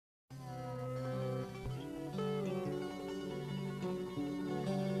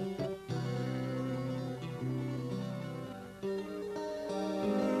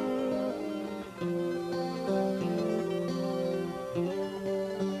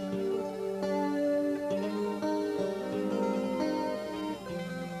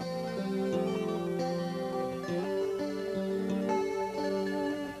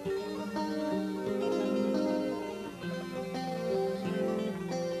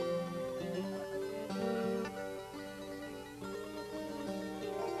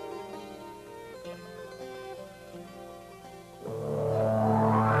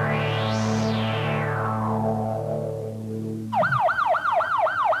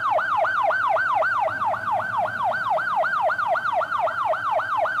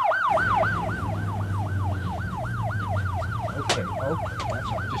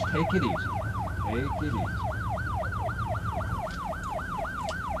Take it easy. Take it easy.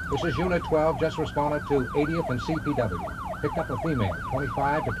 This is Unit 12, just responded to 80th and CPW. Picked up a female,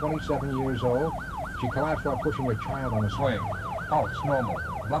 25 to 27 years old. She collapsed while pushing her child on a swing. Pulse normal.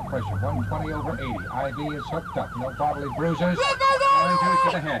 Blood pressure 120 over 80. IV is hooked up. No bodily bruises. No injury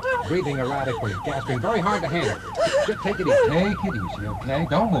to the head. Breathing erratically. Gasping. Very hard to handle. Just take it easy. Take it easy, okay?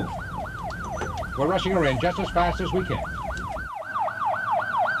 Don't move. We're rushing her in just as fast as we can.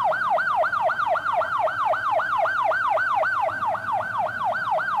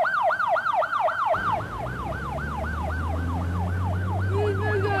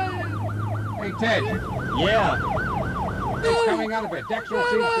 Hey, Ted. Yeah. She's coming out of it. Dexter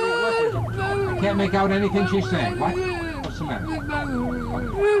seems to be working. I can't make out anything she's saying. What? What's the matter? What?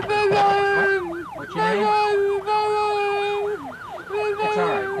 What's your name? It's all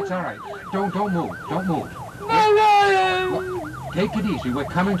right. It's all right. Don't move. Don't move. Look, take it easy. We're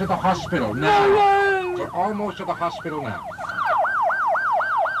coming to the hospital now. We're almost to the hospital now.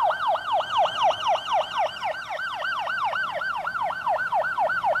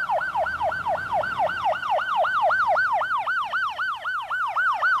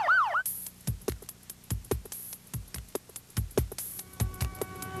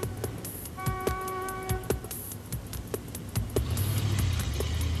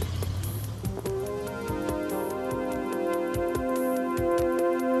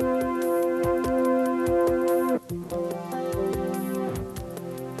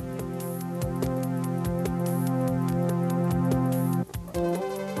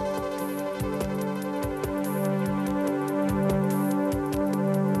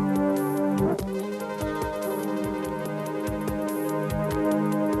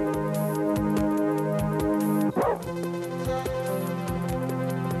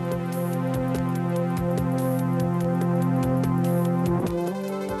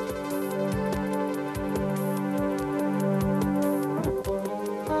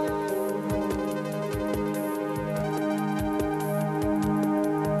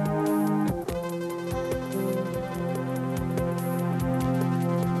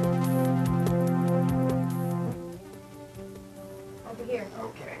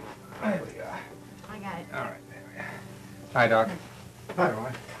 Hi, Doc. Hi,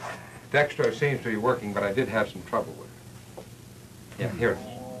 Roy. Dextro seems to be working, but I did have some trouble with it. Yeah, here it is.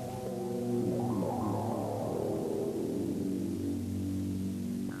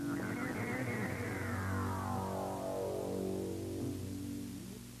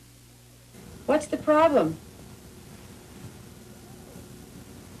 What's the problem?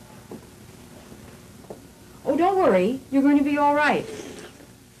 Oh, don't worry. You're going to be all right.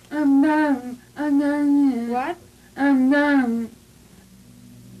 I'm numb. I'm numb. What? I'm numb.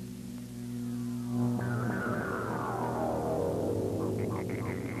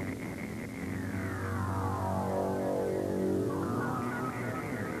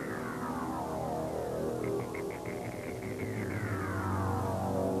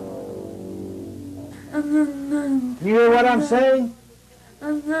 You hear what I'm saying?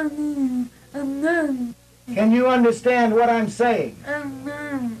 I'm numb. I'm numb. Can you understand what I'm saying? I'm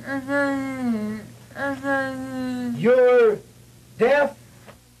numb. I'm numb. I'm numb. You're deaf?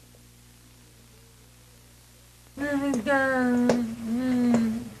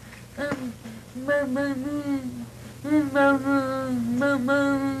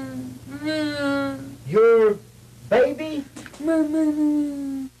 Your baby?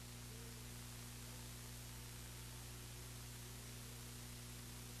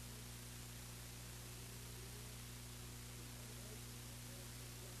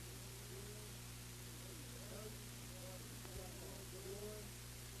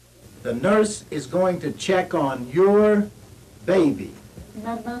 The nurse is going to check on your baby.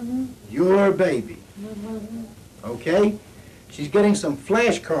 Your baby. Okay? She's getting some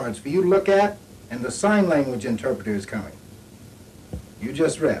flashcards for you to look at, and the sign language interpreter is coming. You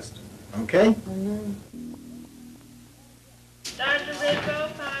just rest, okay? Dr. Rizzo,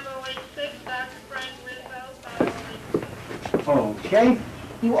 5086, Dr. Frank Rizzo, 5086. Okay.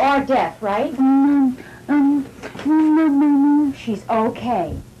 You are deaf, right? She's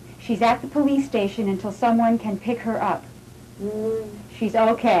okay. She's at the police station until someone can pick her up. She's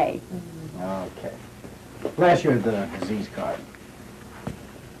okay. Okay. Flash her the disease card.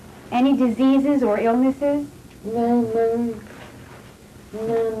 Any diseases or illnesses?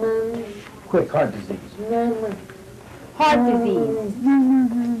 Quick, heart disease. Heart disease.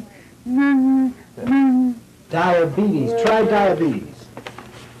 Diabetes. Try diabetes.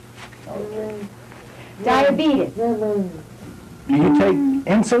 Okay. Diabetes. Do you take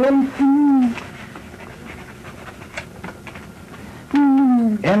insulin?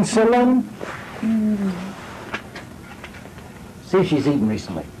 Insulin? See if she's eaten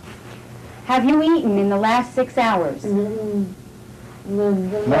recently. Have you eaten in the last 6 hours? No?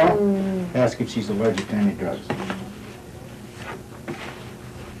 Ask if she's allergic to any drugs.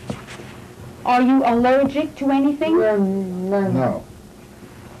 Are you allergic to anything? No.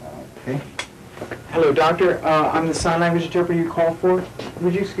 Okay. Hello, doctor. I'm the sign language interpreter you called for.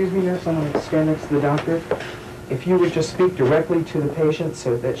 Would you excuse me, nurse? I'm going to stand next to the doctor. If you would just speak directly to the patient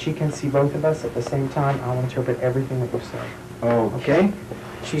so that she can see both of us at the same time, I'll interpret everything that you say. Okay.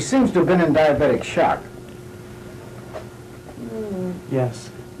 She seems to have been in diabetic shock. Yes.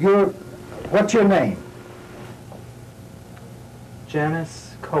 What's your name?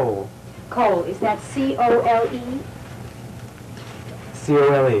 Janice Cole. Cole, is that C-O-L-E?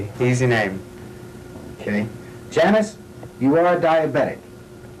 C-O-L-E. Easy name. Okay. Janice, you are diabetic.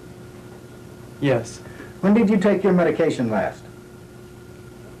 Yes. When did you take your medication last?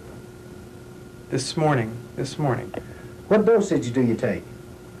 This morning. This morning. What dosage do you take?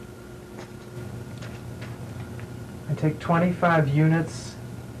 I take 25 units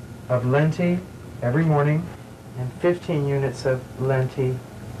of Lenti every morning and 15 units of Lenti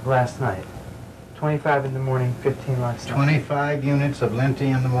last night. 25 in the morning, 15 last night. 25 units of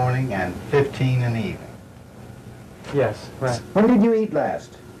Lenti in the morning and 15 in the evening. Yes, right. When did you eat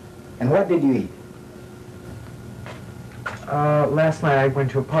last? And what did you eat? Last night I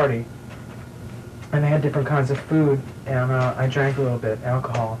went to a party and they had different kinds of food and I drank a little bit,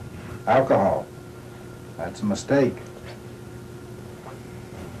 alcohol. Alcohol. That's a mistake.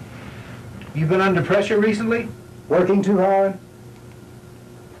 You been under pressure recently? Working too hard?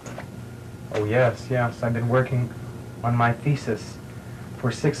 Oh yes, yes. I've been working on my thesis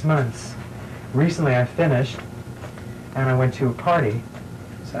for 6 months. Recently I finished and I went to a party.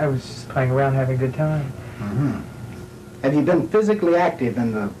 So I was just playing around having a good time. Mm-hmm. Have you been physically active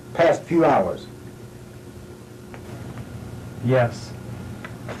in the past few hours? Yes.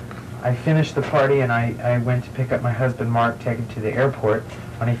 I finished the party and I went to pick up my husband Mark, take him to the airport.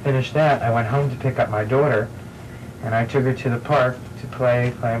 When he finished that, I went home to pick up my daughter and I took her to the park to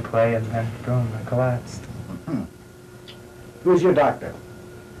play, and then boom, I collapsed. Mm-hmm. Who's your doctor?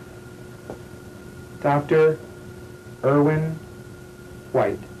 Dr. Irwin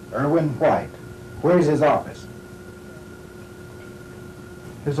White. Irwin White. Where's his office?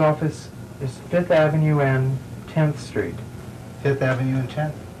 His office is 5th Avenue and 10th Street. 5th Avenue and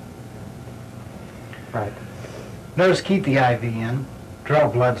 10th? Right. Nurse, keep the IV in, draw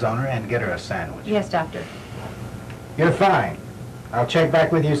bloods on her, and get her a sandwich. Yes, doctor. You're fine. I'll check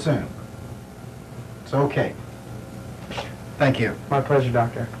back with you soon. It's okay. Thank you. My pleasure,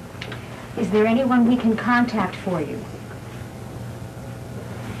 doctor. Is there anyone we can contact for you?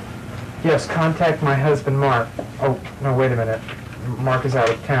 Yes, contact my husband Mark. Oh, no, wait a minute. Mark is out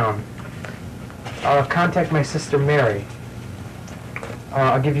of town. Contact my sister Mary.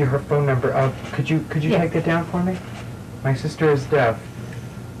 I'll give you her phone number. Could you Yes. take that down for me? My sister is deaf.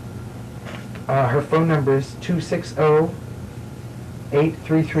 Her phone number is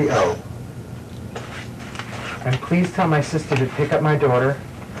 260-8330. And please tell my sister to pick up my daughter,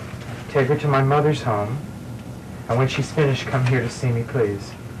 take her to my mother's home, and when she's finished, come here to see me,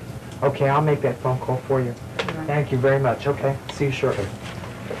 please. Okay, I'll make that phone call for you. Thank you very much. Okay, see you shortly.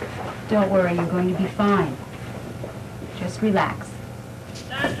 Don't worry, you're going to be fine. Just relax.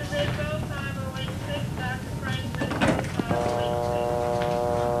 Dr. Rizzo, 508-6, Dr. Frank Rizzo, 508-6.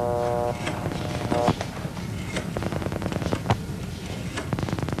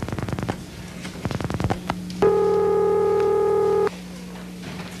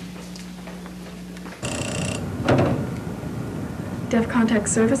 Deaf Contact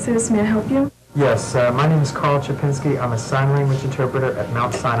Services, may I help you? Yes, my name is Carl Chapinski. I'm a sign language interpreter at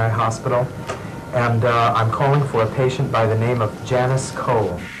Mount Sinai Hospital, and I'm calling for a patient by the name of Janice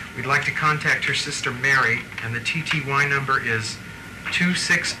Cole. We'd like to contact her sister Mary, and the TTY number is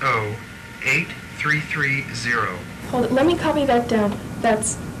 260-8330. Hold it, let me copy that down.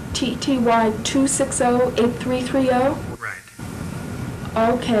 That's TTY 260-8330? Right.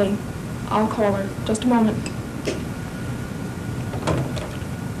 Okay, I'll call her. Just a moment.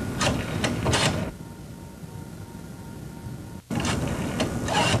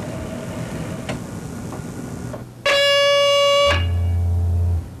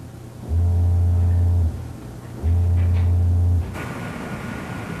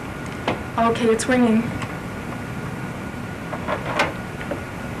 Okay, it's ringing.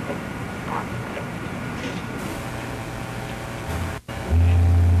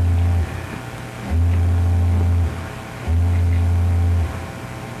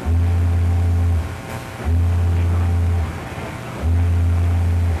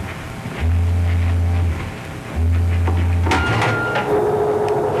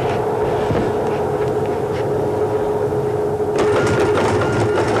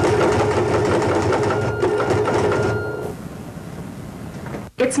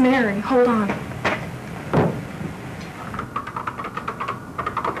 It's Mary. Hold on.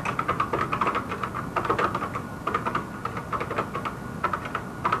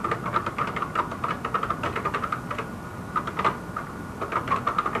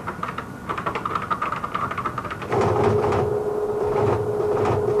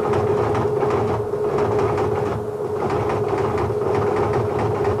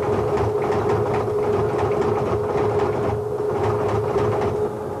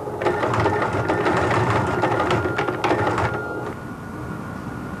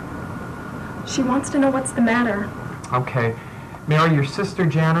 She wants to know what's the matter. Okay. Mary, your sister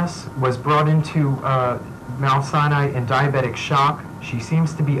Janice was brought into Mount Sinai in diabetic shock. She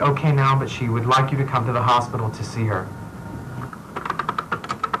seems to be okay now, but she would like you to come to the hospital to see her.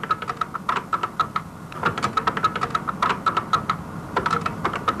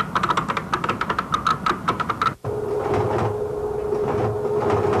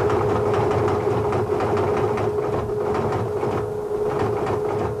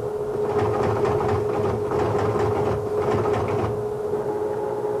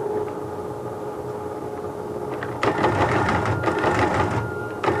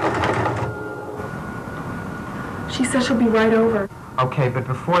 She says she'll be right over. Okay, but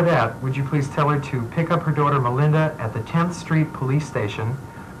before that, would you please tell her to pick up her daughter Melinda at the 10th Street Police Station,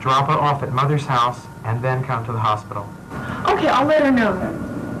 drop her off at Mother's house, and then come to the hospital. Okay, I'll let her know.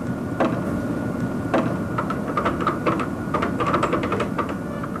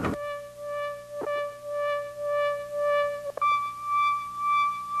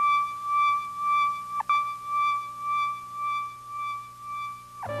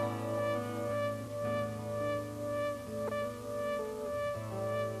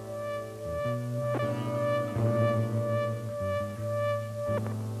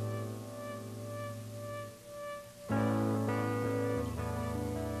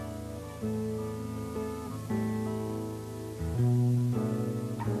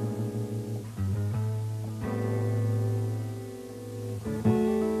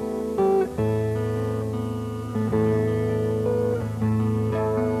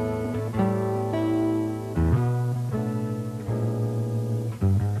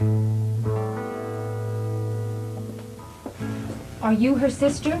 Are you her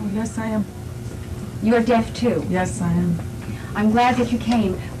sister? Oh, yes, I am. You're deaf too. Yes, I am. I'm glad that you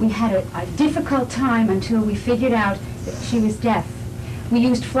came. We had a difficult time until we figured out that she was deaf. We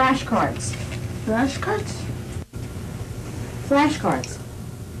used flashcards. Flashcards? Flashcards.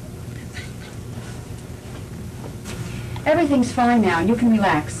 Everything's fine now. You can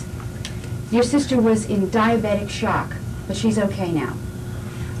relax. Your sister was in diabetic shock, but she's okay now.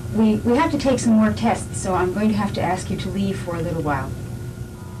 We have to take some more tests, so I'm going to have to ask you to leave for a little while.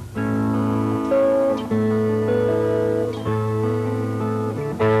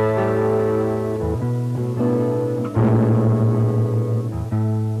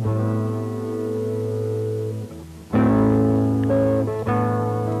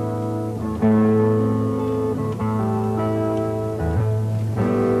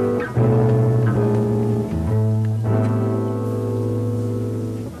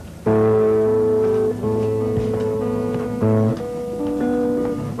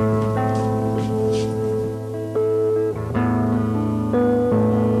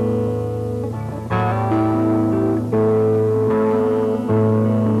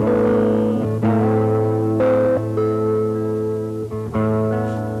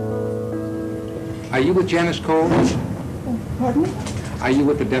 Are you with Janice Cole? Pardon me? Are you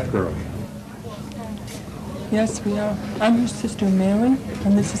with the deaf girl? Yes, we are. I'm her sister, Mary,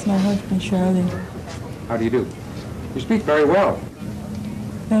 and this is my husband, Charlie. How do you do? You speak very well.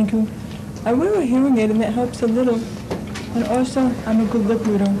 Thank you. I wear a hearing aid, and that helps a little. And also, I'm a good lip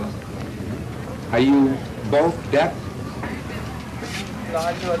reader. Are you both deaf?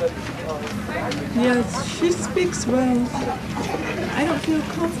 Yes, she speaks well. I don't feel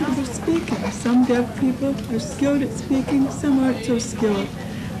comfortable speaking. Some deaf people are skilled at speaking, some aren't so skilled.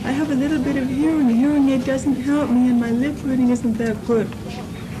 I have a little bit of hearing. A hearing aid doesn't help me, and my lip reading isn't that good.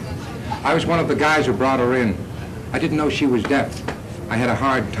 I was one of the guys who brought her in. I didn't know she was deaf. I had a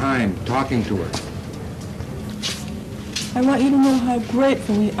hard time talking to her. I want you to know how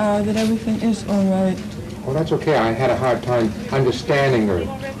grateful we are that everything is all right. Oh, that's okay. I had a hard time understanding her.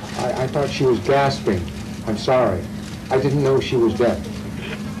 I thought she was gasping. I'm sorry. I didn't know she was deaf.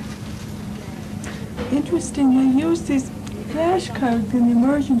 Interesting, they used these flashcards in the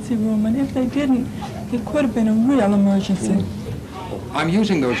emergency room, and if they didn't, it could have been a real emergency. I'm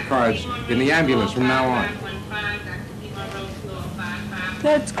using those cards in the ambulance from now on.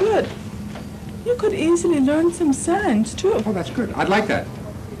 That's good. You could easily learn some signs, too. Oh, that's good. I'd like that.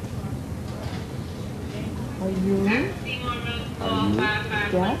 you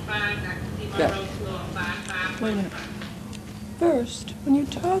deaf? Deaf. Wait a minute. First, when you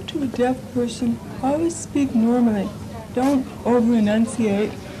talk to a deaf person, always speak normally. Don't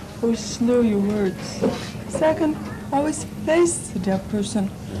over-enunciate or slur your words. Second, always face the deaf person.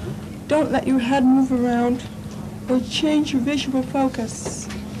 Don't let your head move around or change your visual focus.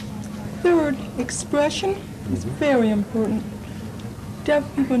 Third, expression is very important. Deaf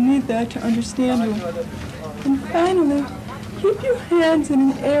people need that to understand you. And finally, keep your hands in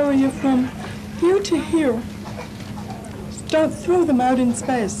an area from here to here. Don't throw them out in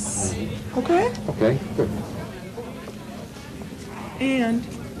space. Okay? Okay, good. And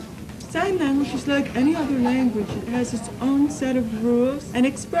sign language is like any other language. It has its own set of rules and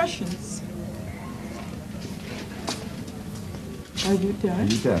expressions. Are you deaf? Are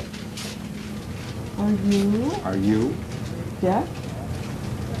you deaf? Are you Are you deaf?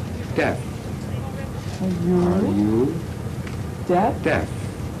 deaf? Are Are you you deaf? deaf?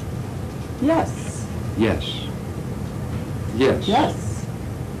 Yes. Yes. Yes. Yes.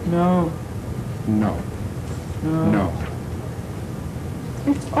 No. No. No.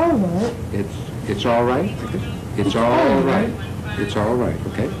 It's all right. It's all right? It's all right. It's all right,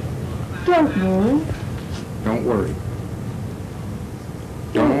 okay? Don't worry. Don't worry.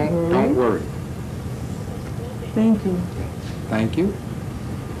 Don't Don't worry. Thank you. Thank you.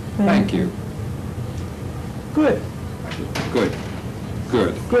 Thank you. Good. Good.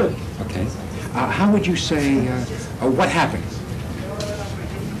 Good. Good. Okay. How would you say, what happened?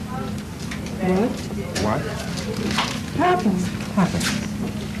 What What happened? happened?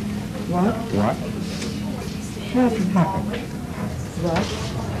 What What happened? happened? What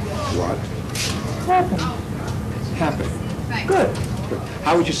What happened? happened? Good. Good.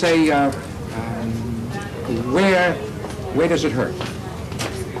 How would you say, where does it hurt?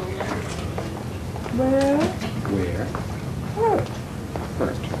 Where Where hurt?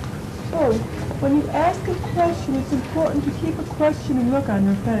 hurt? Oh, when you ask a question, it's important to keep a questioning look on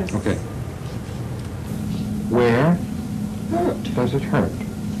your face. Okay. Where Hurt. does it hurt?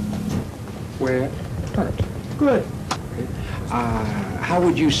 Where hurt? Good. How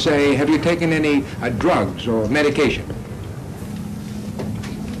would you say, have you taken any drugs or medication?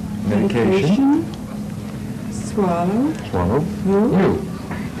 Medication. Swallow. Swallow. You.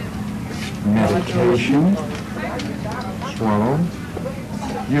 Medication. Swallow.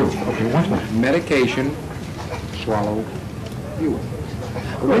 You. Okay, once more. Medication. Swallow. You.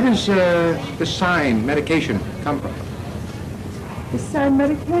 Where does the sign medication come from? The sign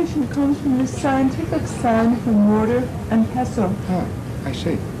medication comes from the scientific sign for mortar and pestle. Oh, I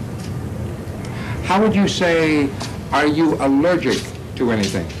see. How would you say, are you allergic to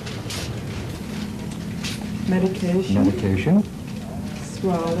anything? Medication. Medication.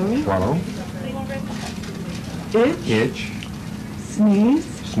 Swallow. Swallow. Itch. Itch. Sneeze.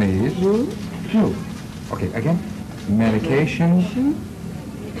 Sneeze. You. You. Okay, again. Medication.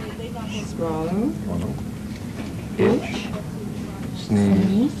 Swallow. Swallow. Itch.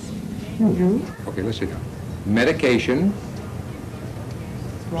 Sneeze. Sneeze. You. Okay, let's sit down. Medication.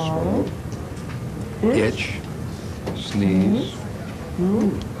 Swallow. Itch. Sneeze.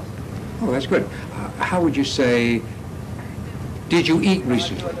 You. Oh, that's good. How would you say, did you eat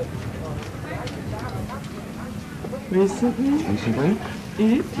recently? Recently. Recently?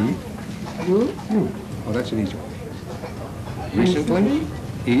 Eat. Eat. You. You. Oh, that's an easy one. Recently?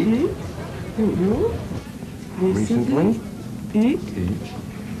 Eat. You. Recently? Eat. Eat.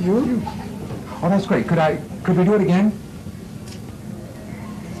 You. Oh, that's great. Could we do it again?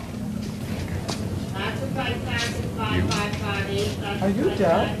 Are you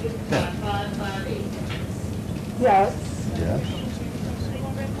deaf? Yes. Yes.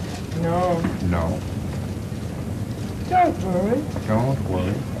 No. No. Don't worry. Don't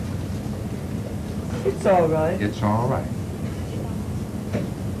worry. It's all right. It's all right.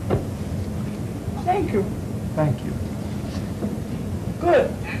 Thank you. Thank you.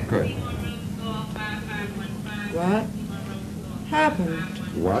 Good. Good. What happened?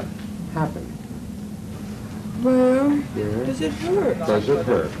 What happened? Where Where does it hurt? does it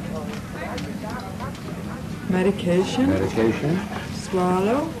hurt? Medication. Medication.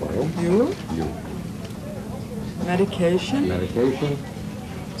 Swallow. Swallow. You. You. Medication. Medication.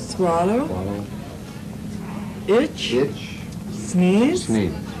 Swallow. Swallow. Itch. Itch. Sneeze.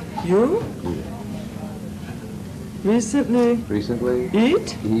 Sneeze. You. You. Recently. Recently.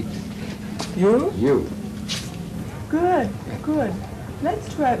 Eat. Eat. You. You. Good. Good.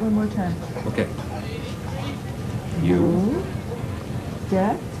 Let's try it one more time. Okay. You.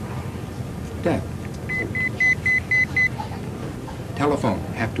 Deaf. Deaf. Telephone.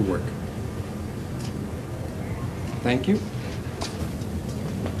 Have to work. Thank you.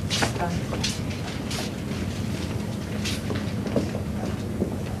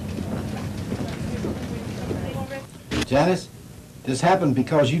 Janice, this happened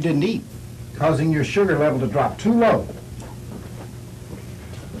because you didn't eat, causing your sugar level to drop too low.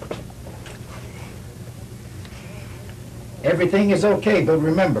 Everything is okay, but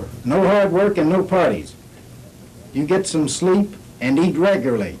remember, no hard work and no parties. You get some sleep and eat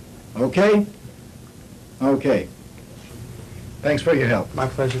regularly, okay? Okay. Thanks for your help. My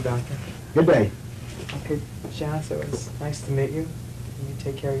pleasure, Doctor. Good day. Okay, Janice, it was nice to meet you. You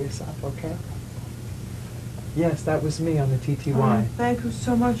take care of yourself, okay? Yes, that was me on the TTY. Thank you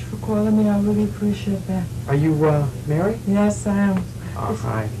so much for calling me. I really appreciate that. Are you, Mary? Yes, I am. Oh,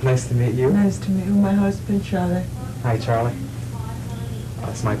 hi. Nice to meet you. Nice to meet you. My husband, Charlie. Hi, Charlie. Oh,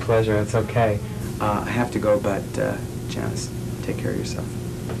 it's my pleasure. It's okay. I have to go, but Janice, take care of yourself.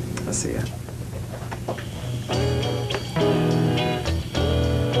 I'll see ya.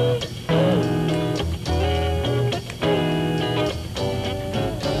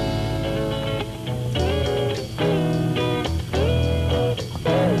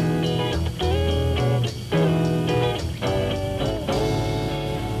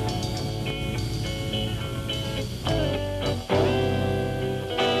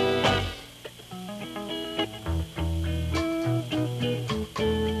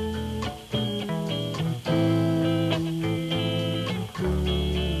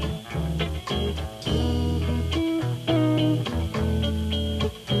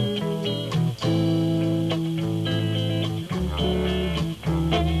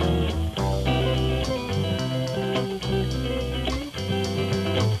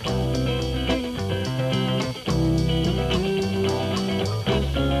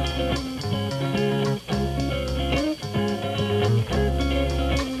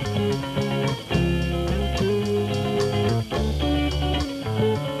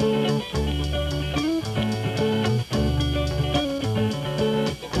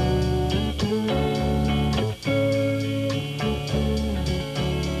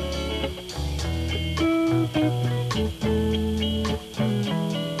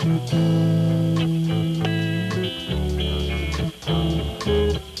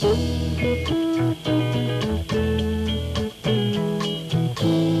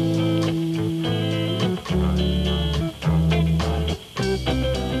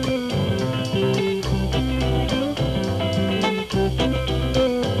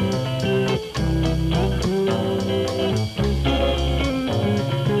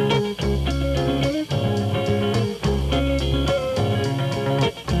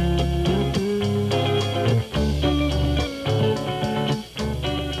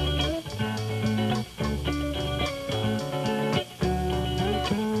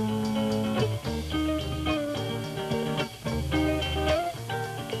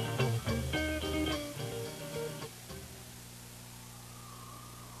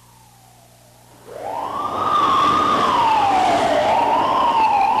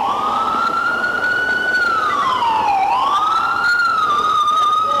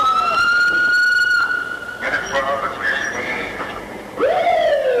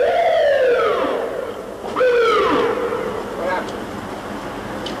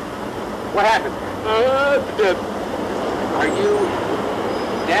 What happened? Are you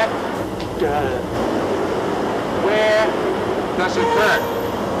deaf? Where does it hurt?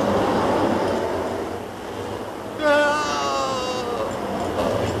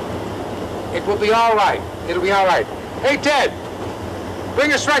 It will be all right. It'll be all right. Hey, Ted,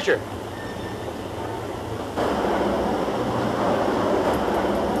 bring a stretcher.